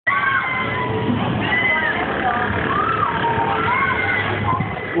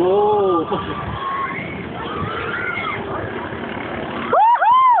Woohoo!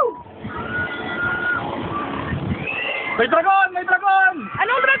 May dragon! May dragon!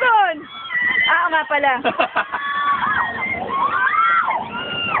 Anong dragon? Ah, nga pala.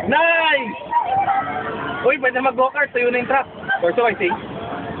 Nice! Uy, pwede mag-go-kart. Tayo na yung truck. Or so I think.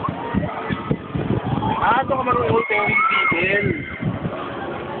 Ah, ito ka marunong tayo yung vehicle.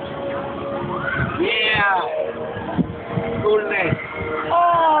 Yeah! Coolness.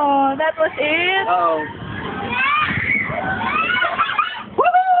 Oh, that was it? Oh.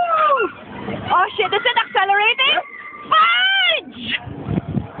 Woohoo! Oh shit, is it accelerating? Fudge!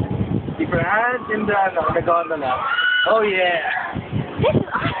 Keep your hands in the gondola. Oh yeah! This is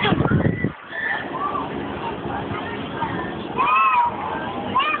awesome!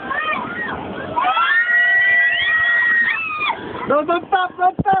 No, don't stop!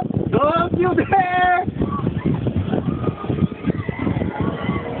 Don't stop! Don't you dare!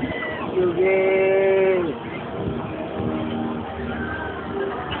 You dare!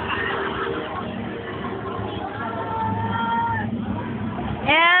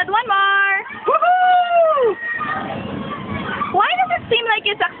 And one more! Woohoo! Why does it seem like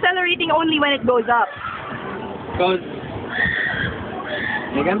it's accelerating only when it goes up? Because...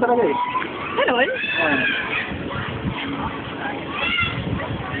 May ganito talaga eh. Ganun?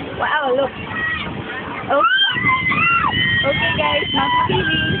 Wow, look. Oh. Okay guys, not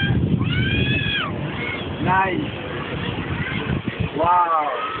feeling. Nice. Wow.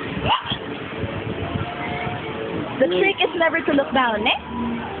 The trick is never to look down, eh?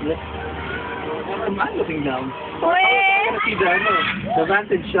 Yes. I'm not looking down. Wait. I want to see the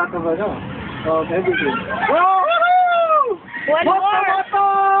vantage shot of everything. Whoa! One more.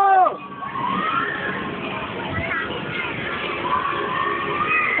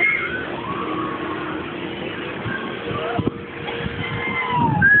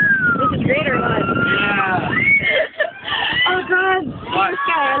 This is great or what? Yeah. Oh God. Clear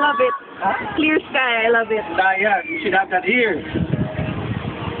sky, I love it. Huh? Clear sky, I love it. Yeah, you should have that here.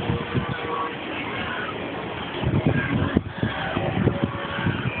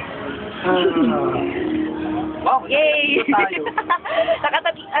 Wow, Yay!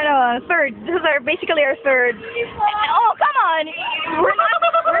 Third. This is basically our third. Oh, come on! We're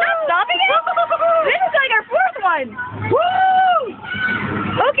not stopping it? This is like our fourth one! Woo!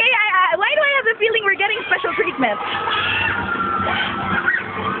 Okay, why do I have the feeling we're getting special treatment?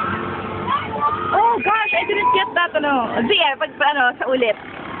 Oh gosh, I didn't get that, Sige, sa ulit.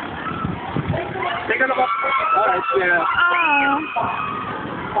 take a look up. Alright, yeah.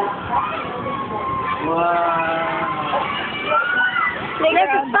 Wow.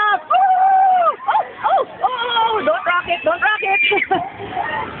 Let's stop! Oh! Don't rock it! Don't rock it!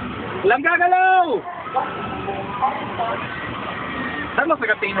 Walang gagalaw! That looks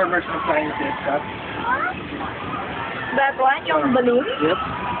like a tamer version of Science Stuff. That one, yung balloon? Yep.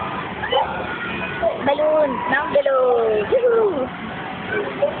 Balloon! Ng balloon! Woohoo!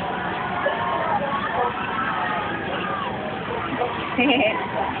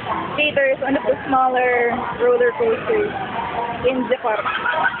 Skater is one of the smaller roller coasters in the park.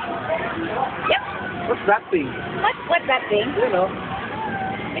 Yep. What's that thing? What's that thing? You know.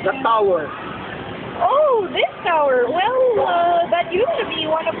 The tower. Oh, this tower. Well, that used to be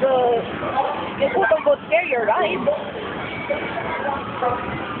one of the quote-unquote scarier rides.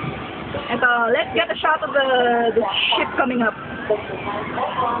 And let's get a shot of the ship coming up.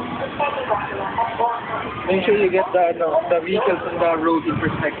 Make sure you get the vehicles and the road in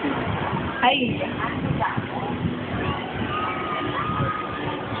perspective. Ay.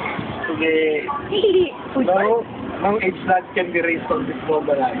 Okay. No age lads can be raised on this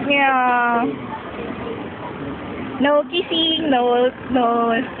mobile. Yeah. No kissing, no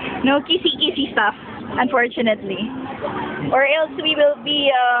kissy stuff, unfortunately. Or else we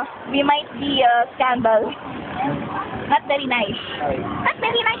might be a scandal. Not very nice. Not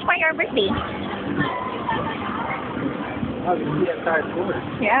very nice for your birthday. Oh, you see a entire course.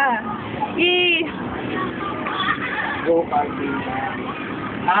 Yeah. Yay. Go karting.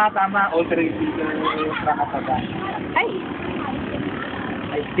 Tama. Alternate vehicle nakataga. Ay.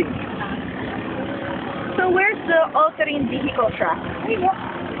 I think. So where's the all-terrain vehicle track?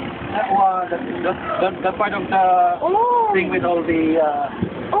 That part of the thing with all the...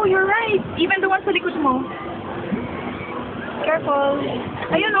 Oh, you're right. Even the one sa likod mo. Careful.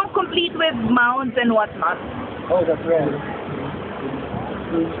 Ayun, complete with mounds and whatnot. Oh, that's right.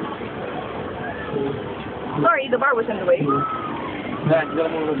 Sorry, the bar was in the way. Yeah, it's gonna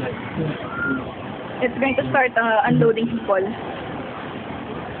move a bit. It's going to start unloading people.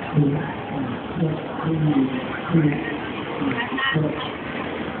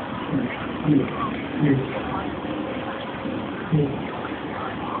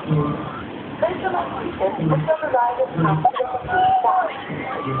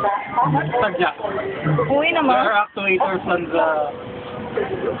 Tagya. Uwi There naman. are actuators on the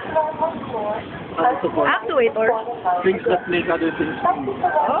support. Actuator. Things that make other things move.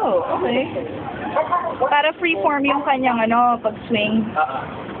 Oh, okay. Para freeform yung kanyang pag-swing.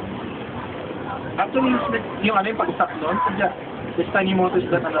 Actually, yung ano yung pag-stop nun, sadya. This tiny motors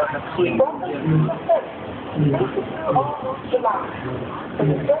that swing.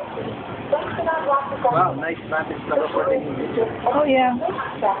 Wow, nice matrix na recording. Oh, yeah.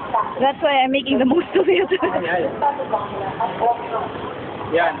 That's why I'm making the most of it.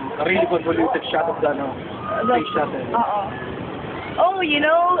 Yan, a really convoluted shot of the space shuttle. Oh,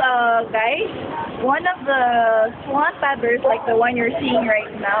 guys, one of the swan paddlers, like the one you're seeing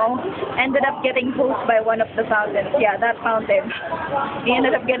right now, ended up getting hosed by one of the fountains. Yeah, that fountain. He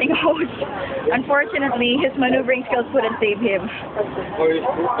ended up getting hosed. Unfortunately, his maneuvering skills couldn't save him.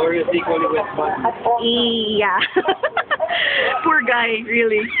 Or is equally with fun. Yeah. Poor guy,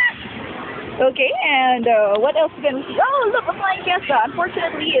 really. Okay, and what else can we see? Oh, look, a flying fiesta.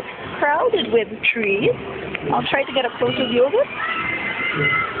 Unfortunately, it's crowded with trees. I'll try to get a closer view of it.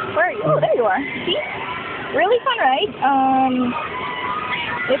 Where are you? Oh, there you are. See? Really fun ride.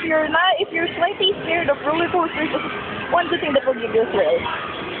 If you're slightly scared of roller coasters, this is one good thing that will give you a thrill.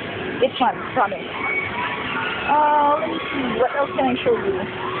 It's fun, promise. Let me see. What else can I show you?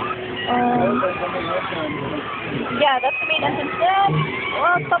 Yeah, that's the main entrance.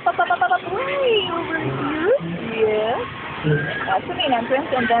 Way over here. Yes. That's the main entrance,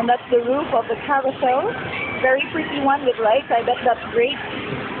 and then that's the roof of the carousel. Very pretty one with lights. I bet that's great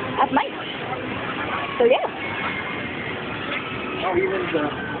at night. So yeah. Oh,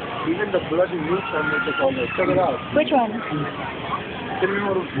 even the bloody roof on the check it out. Which one?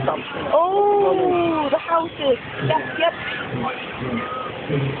 Oh, the houses. Yep.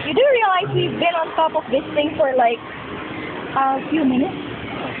 You do realize we've been on top of this thing for like a few minutes?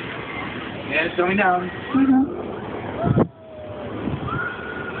 Yeah, it's going down.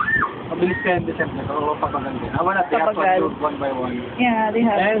 Mabilis kaya yung descent na ito. Oo, papagal din. I wanna take one one by one. Yeah, they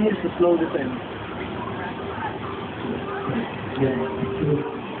have. And it's the slow descent.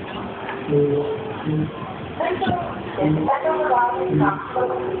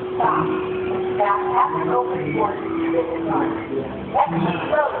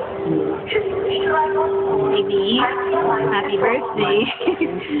 Baby, happy birthday.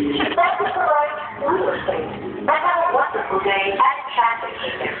 Have a wonderful day at Traffic